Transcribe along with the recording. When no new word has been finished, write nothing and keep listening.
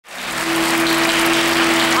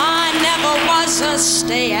was a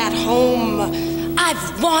stay at home,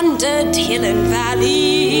 I've wandered hill and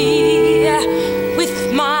valley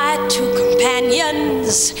with my two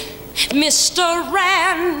companions, Mr.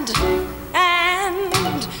 Rand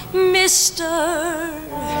and Mr.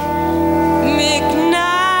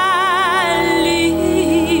 McNally.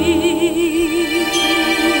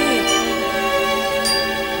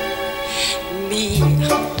 Me,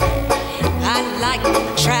 I like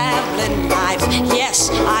traveling life. Yes,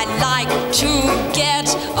 I like to get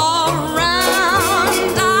around.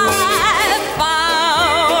 I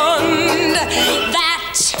found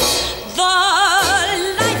that the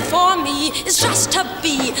life for me is just to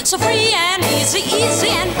be so free and easy, easy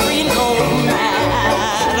and free, no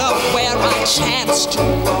matter where I chance to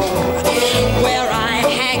go, where I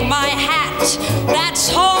hang my hat, that's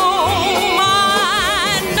home.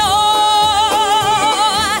 I know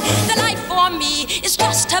the life for me is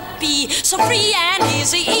just to be so free and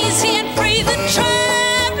easy, easy and free. The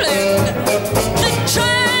traveling,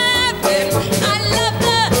 I love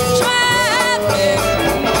the traveling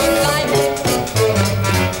life.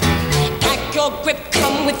 Pack your grip,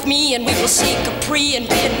 come with me, and we will see Capri and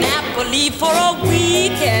be in Napoli for a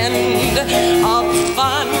weekend of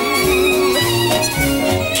fun.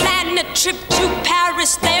 Plan a trip to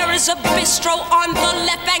Paris, there is a bistro on the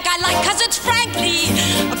left bank I like, 'cause it's frankly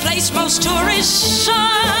a place most tourists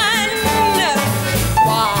shun.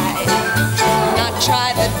 Why not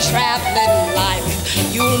try the traveling life?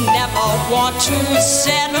 You'll never want to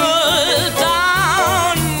settle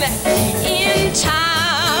down in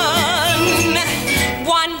town.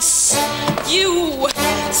 Once you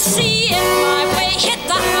see it my way, hit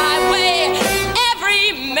the highway,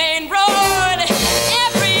 every main road,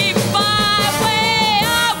 every byway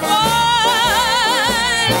I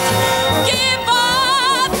want. Give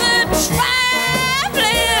up the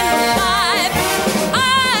traveling life,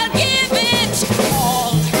 I'll give it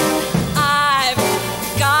all I've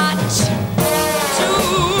got to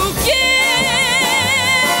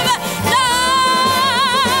give. Now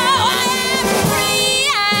I'm free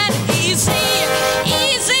and easy,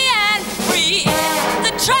 easy and free.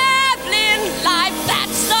 The traveling life,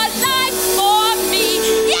 that's the life for me.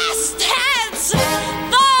 Yes, that's the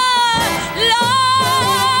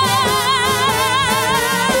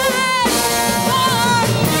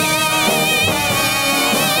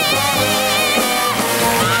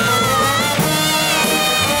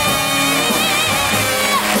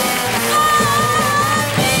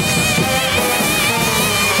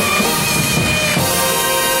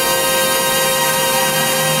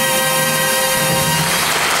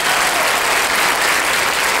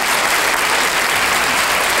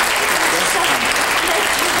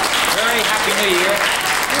Very happy New Year.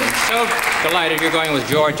 I'm so delighted you're going with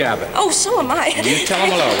George Abbott. Oh, so am I. You tell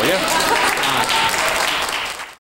him hello, will you?